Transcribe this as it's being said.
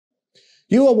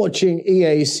You are watching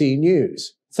EAC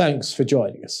News. Thanks for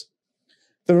joining us.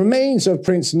 The remains of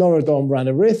Prince Norodom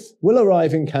Ranariddh will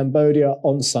arrive in Cambodia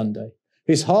on Sunday.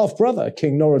 His half-brother,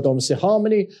 King Norodom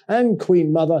Sihamoni, and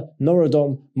Queen Mother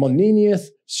Norodom Ranariddh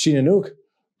Sihanouk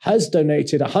has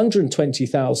donated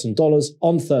 $120,000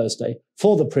 on Thursday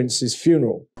for the prince's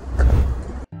funeral.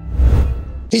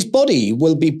 His body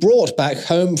will be brought back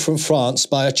home from France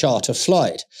by a charter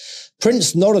flight.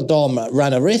 Prince Norodom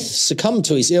Ranariddh succumbed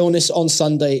to his illness on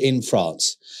Sunday in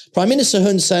France. Prime Minister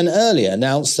Hun Sen earlier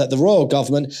announced that the royal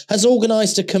government has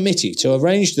organised a committee to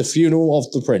arrange the funeral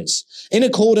of the prince, in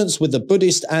accordance with the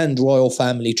Buddhist and royal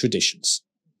family traditions.